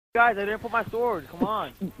Guys, I didn't put my sword. Come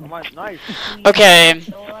on. Nice. Okay.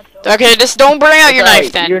 Okay, just don't bring out your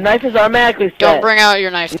knife then. Your knife is automatically set. Don't bring out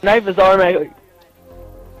your knife. Your knife is automatically...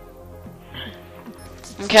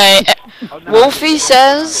 Okay. Wolfie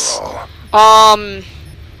says,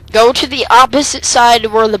 go to the opposite side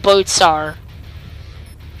where the boats are.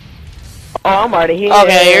 Oh, I'm already here.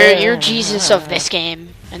 Okay, you're Jesus of this game.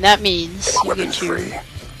 And that means you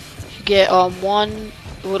get one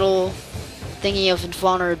little thingy of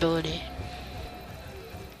invulnerability.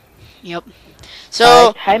 Yep.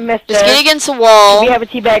 So, hi, mister. let's get against the wall. Can we have a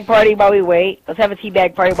teabag party while we wait? Let's have a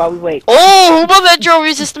teabag party while we wait. Oh, who brought that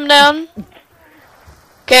trophy system down?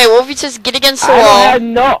 Okay, Wolfie says get against the wall.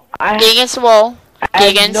 Get against the wall.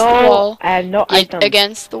 Get against the wall. I have no Get items.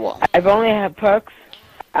 against the wall. I've only had perks.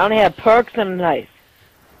 I only have perks and a knife.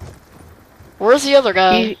 Where's the other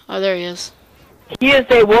guy? Oh, there he is. He didn't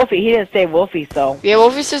say Wolfie. He didn't say Wolfie, so. Yeah,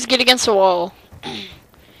 Wolfie says get against the wall.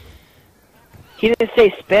 He didn't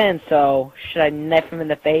say spin, so should I knife him in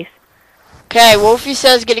the face? Okay, Wolfie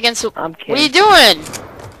says get against the... I'm kidding. What are you doing?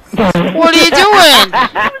 What are you doing?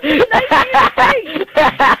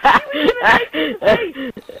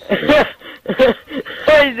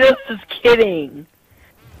 I'm just kidding.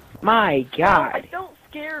 My God. Don't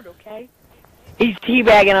scared, okay? He's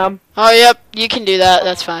teabagging him. Oh, yep, you can do that.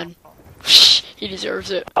 That's fine. He deserves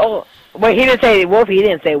it. Oh, wait, he didn't say Wolfie. He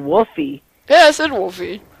didn't say Wolfie. Yeah, I said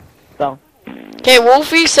Wolfie. So. Okay,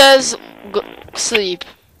 Wolfie says sleep.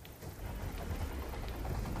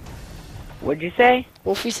 What'd you say?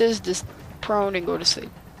 Wolfie says just prone and go to sleep.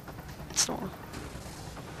 It's normal.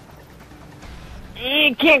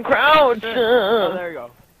 You can't crouch. Oh, there you go.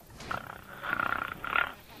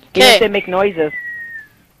 He didn't say make noises.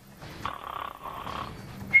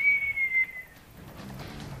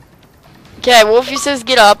 Okay, Wolfie says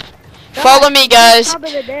get up. Follow me, guys.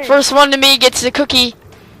 First one to me gets the cookie.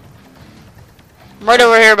 I'm right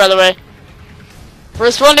over here, by the way.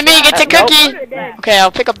 First one to me gets a cookie. Okay, I'll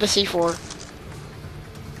pick up the C4.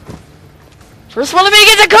 First one to me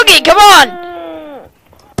gets a cookie. Come on.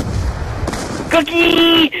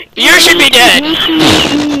 Cookie. You should be dead.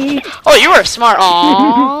 Oh, you are smart.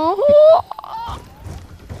 Aww.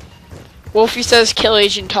 Wolfie says kill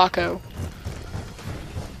Agent Taco.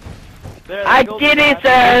 I did it,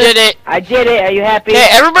 sir. You did it. I did it. Are you happy? Okay,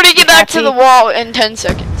 everybody get back to the wall in 10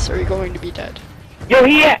 seconds, or you're going to be dead. Yo,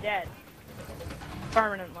 Dead.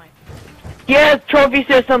 Permanently. he has trophy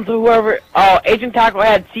systems. Whoever. Oh, Agent Taco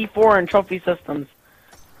had C4 and trophy systems.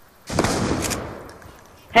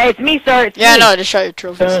 Hey, it's me, sir. It's Yeah, me. no, just show your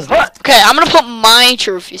trophy systems. Okay, I'm gonna put my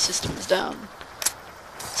trophy systems down.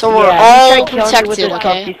 So we're all protected,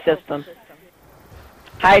 okay? Trophy system.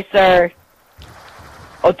 Hi, sir.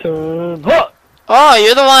 Oh,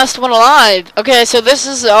 you're the last one alive. Okay, so this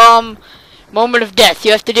is moment of death.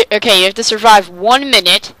 You have to do. Okay, you have to survive 1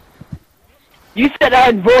 minute. You said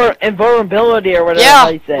invulnerability or whatever. Yeah.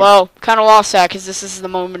 You said. Well, kind of lost that because this is the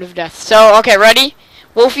moment of death. So okay, ready?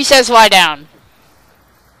 Wolfie says lie down.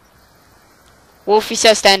 Wolfie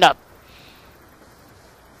says stand up.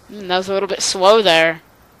 That was a little bit slow there.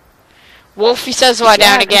 Wolfie says lie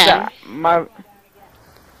down again.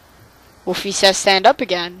 Wolfie says stand up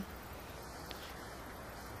again.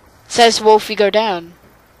 Says Wolfie go down.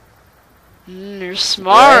 You're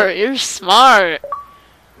smart. What? You're smart.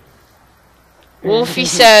 Wolfie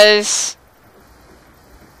says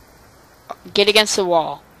get against the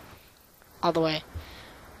wall. All the way.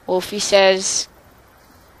 Wolfie says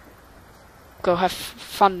go have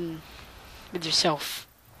fun with yourself.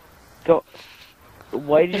 Go.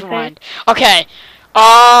 What did you Never say? mind. Okay.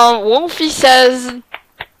 Wolfie says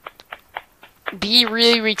be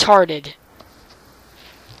really retarded.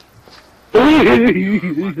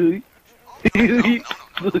 I'm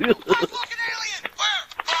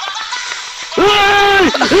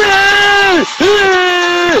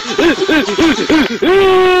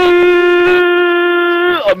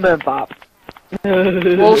gonna pop.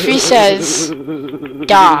 Wolfie says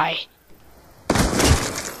die.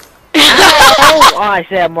 Oh, I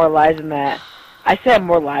said more lies than that. I said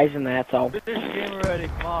more lies than that, so.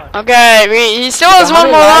 Okay, he still has one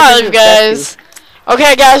more life, guys.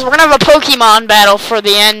 Okay, guys, we're gonna have a Pokemon battle for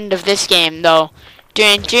the end of this game, though.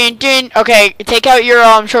 Dun, dun, dun. Okay, take out your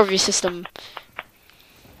trophy system.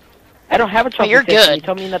 I don't have a trophy you're system. good. You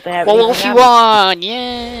told me not to have. Well, Wolfie won!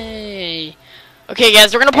 Yay! Okay,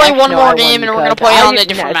 guys, we're gonna play one more game, and we're gonna play on a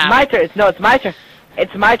different map. It's my turn. No, it's my turn.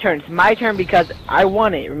 It's my turn. It's my turn because I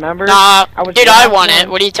won it. Remember? Nah, dude, I won it.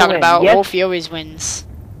 What are you talking about? Yes. Wolfie always wins.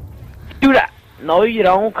 Dude, no, you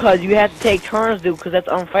don't, cause you have to take turns, dude, cause that's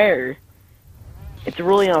unfair. It's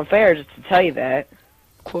really unfair just to tell you that.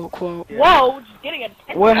 Quote, quote. Whoa, just getting a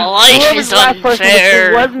Well, Life whoever's is the last person to-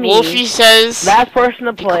 unfair. it was me. Wolfie says, Last person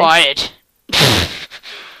to be play. quiet.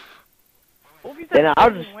 Wolfie said Then I'll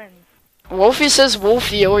Wolfie just- wins. Wolfie says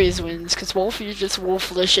Wolfie always wins, because Wolfie is just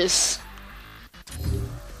wolflicious.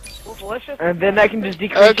 Wolfalicious. And then I can just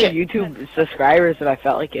decrease Okay. your YouTube subscribers if I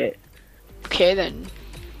felt like it. Okay, then.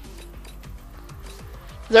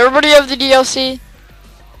 Does everybody have the DLC?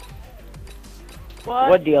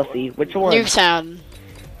 What DLC? Which one? Nuketown.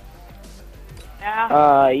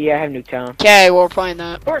 Yeah. Yeah, I have Nuketown. Okay, we're playing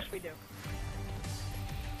that. Of course we do.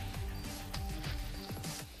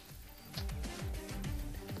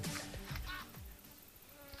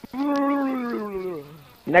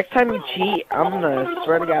 Next time you cheat, I'm gonna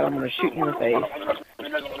swear to God, I'm gonna shoot you in the face.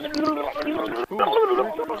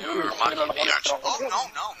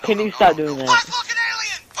 Can you stop doing that?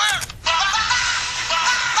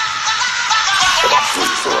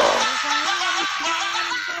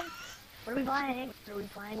 What are we playing? What are we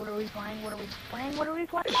playing? What are we playing? What are we playing? What are we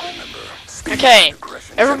playing? Okay,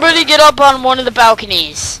 everybody get up on one of the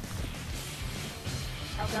balconies.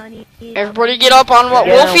 Everybody get up on what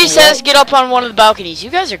Yeah, Wolfie says. Get up on one of the balconies. You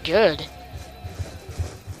guys are good.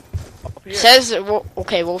 Says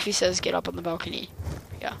okay. Wolfie says get up on the balcony.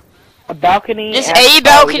 A balcony? Just at- a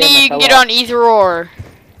balcony. oh, yeah, You can that's get a lot. on either or.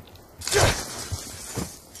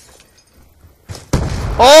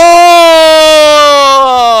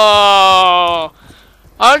 Oh!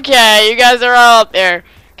 Okay, you guys are all up there.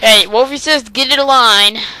 Okay, Wolfie says get in a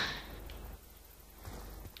line.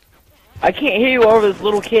 I can't hear you over this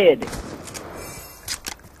little kid.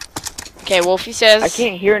 Okay, Wolfie says I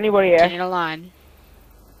can't hear anybody get else. in a line.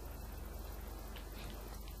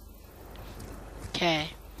 Okay.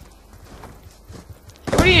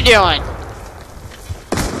 What are you doing?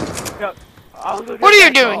 What are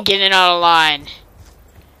you doing getting out of line?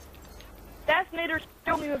 Assassinator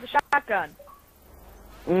killed me with a shotgun.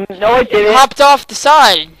 No, it You didn't. hopped off the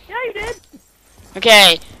side. Yeah, you did.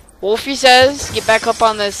 Okay, Wolfie says get back up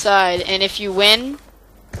on this side, and if you win,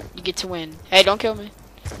 you get to win. Hey, don't kill me.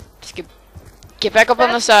 Just get back up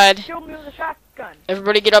on the side. Killed me with a shotgun.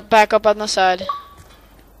 Everybody get back up on the side.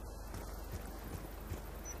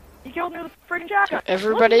 He killed me with a freaking shotgun.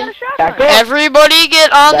 Everybody- Look, he got a shotgun. Back up. Everybody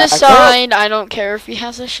get on the Back up. side. I don't care if he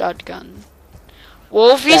has a shotgun.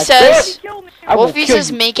 Wolfie That's says He killed me. I will Wolfie kill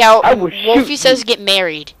says you. make out. I will shoot Wolfie you. says get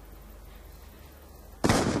married.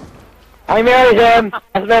 I married him.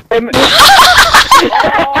 I married him.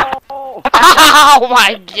 Oh. Oh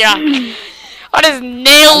my god! I just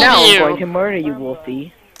nailed Now I'm going you. to murder you,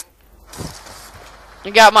 Wolfie. I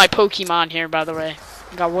got my Pokemon here, by the way.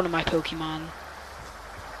 I got one of my Pokemon.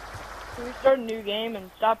 Can we start a new game and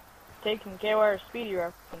stop taking KYR speedy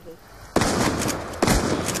references?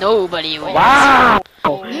 Nobody wins. Wow.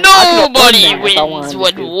 Nobody I could've done that if I wins wanted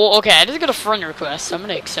when. to. Okay, I just got a friend request. I'm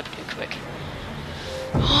gonna accept it quick.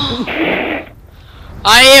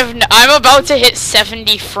 I'm about to hit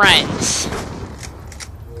 70 friends.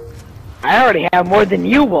 I already have more than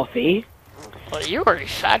you, Wolfie. Well, you are a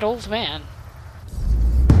fat old man.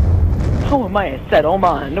 How am I a settle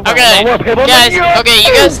mind? Okay, guys. Okay,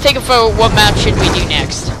 you guys take a vote. What map should we do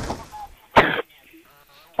next?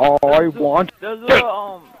 All I want There's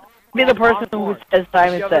be the person who says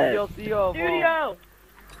Simon says. Studio.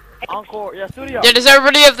 Encore. Yeah, studio. Yeah, does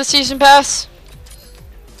everybody have the season pass?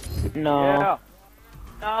 No. Yeah.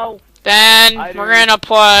 No. Then I we're do. gonna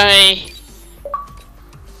play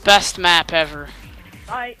best map ever.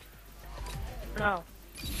 I. No.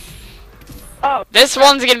 Oh. This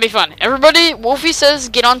one's gonna be fun. Everybody, Wolfie says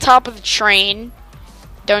get on top of the train.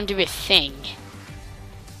 Don't do a thing.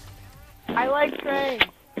 I like trains.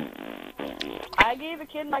 I gave a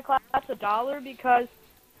kid in my class $1 because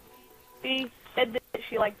she said that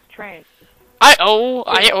she liked trains. I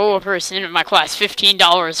owe a person in my class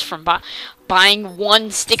 $15 from buying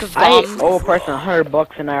one stick of I gum. owe a person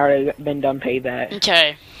 $100 and I already been done paid that.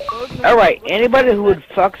 Okay. Alright, anybody who would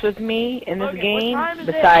fucks with me in this Okay, what game, time is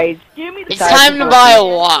it? besides Give me the It's Besides time to the buy a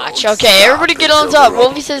person- watch. Okay, everybody get on top.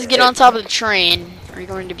 Wolfie says get on top of the train. Or you're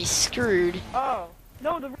going to be screwed. Oh.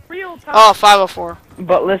 No, the real time. Oh, 504.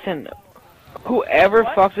 But listen, whoever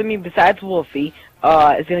What? fucks with me besides Wolfie,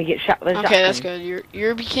 is gonna get shot with a Okay, that's shotgun. good.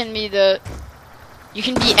 You can be the. You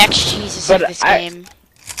can be ex-Jesus But of this I- game.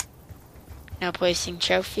 Now placing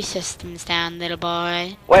trophy systems down, little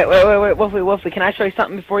boy. Wait, Wolfie, can I show you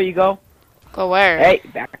something before you go? Go where? Hey,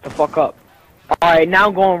 back the fuck up. Alright, now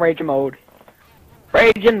go in rage mode.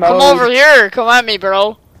 Raging mode. Come over here. Come at me,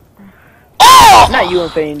 bro. Oh! Not you,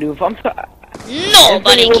 Infinity Doof. I'm sorry.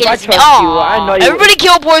 Nobody Infinity Wolf, I kills me. trust you. I know Aw. you- Everybody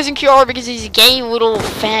kill Poison QR because he's a gay little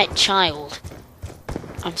fat child.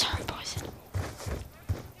 I'm sorry, Poison.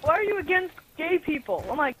 Why are you against gay people?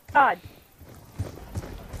 Oh my god.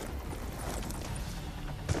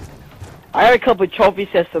 I have a couple of trophy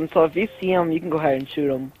systems, so if you see them, you can go ahead and shoot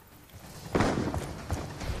them.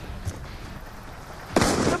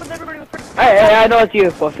 Hey, I know it's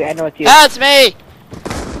you, Wolfie. I know it's you. That's me!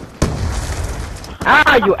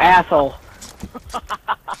 Ah, you asshole.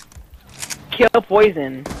 Kill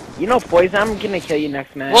Poison. You know Poison, I'm gonna kill you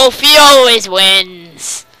next match. Wolfie always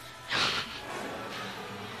wins!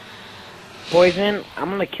 Poison, I'm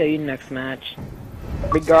gonna kill you next match.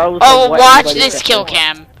 Regardless Oh, of what watch anybody this says. kill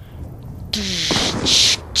cam.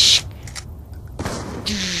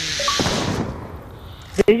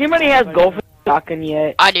 Does anybody have gold for talking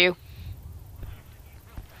yet? I do.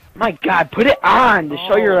 My god, put it on to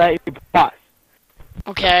show your boss.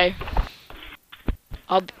 Okay.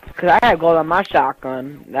 Cause I have gold on my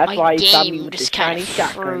shotgun. That's why you saw me game with the just shiny kind of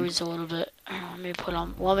shotgun. froze a little bit. Let me put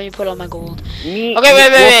on my gold. Me, Okay,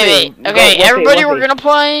 wait. Wolfie, Okay, Wolfie, everybody, Wolfie. we're gonna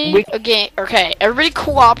play a game. Okay, everybody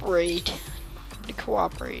cooperate.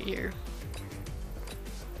 Cooperate here.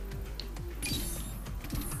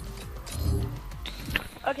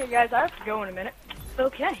 Okay, guys, I have to go in a minute.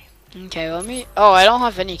 Okay. Okay, let me. Oh, I don't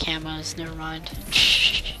have any cameras. Never mind.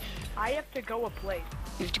 I have to go a place.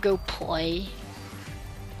 You have to go play.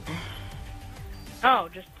 Oh,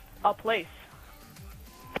 just a place.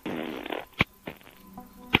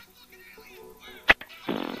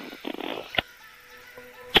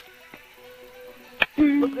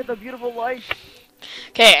 Look at the beautiful lights.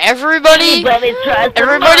 Okay, everybody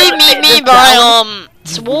meet me by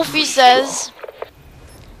so Wolfie says.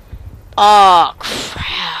 Oh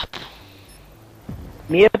crap.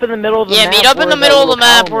 Meet up in the middle of the map. Yeah, meet up in the where middle of the little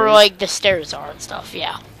map column where is. like the stairs are and stuff.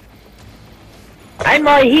 Yeah. I'm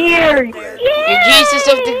right here. You're Jesus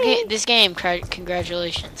of this game.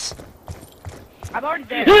 Congratulations. I'm already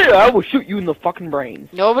there. Yeah, I will shoot you in the fucking brain.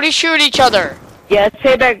 Nobody shoot each other. Yeah, it's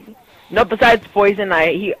payback. No, besides Poison,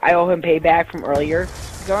 I owe him payback from earlier.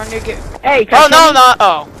 Going to get. Hey, Oh no, no.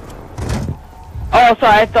 Oh. Oh,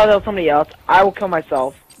 sorry, I thought that was somebody else. I will kill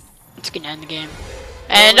myself. It's gonna end the game.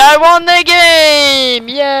 And I won the game!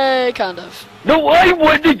 Yay, kind of. No, I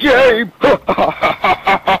won the game!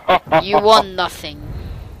 You won nothing.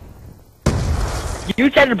 You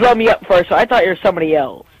tried to blow me up first, so I thought you were somebody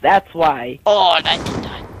else. That's why. Oh, that did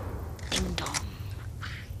not. Ding dong.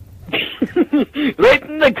 Right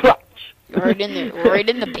in the clutch. Right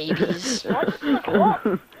in the babies.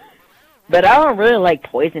 But I don't really like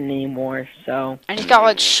Poison anymore, so. I just got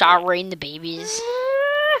like shot right in the babies.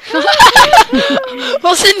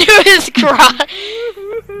 Listen to his cry.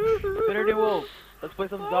 Infinity Wolf, let's play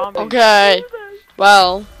some zombies. Okay.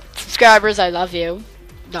 Well, subscribers, I love you.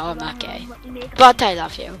 No, I'm not gay. But I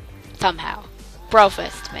love you. Somehow.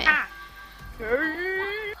 Brofist, man. I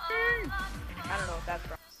don't know if that's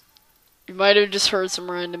wrong. You might have just heard some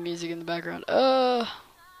random music in the background.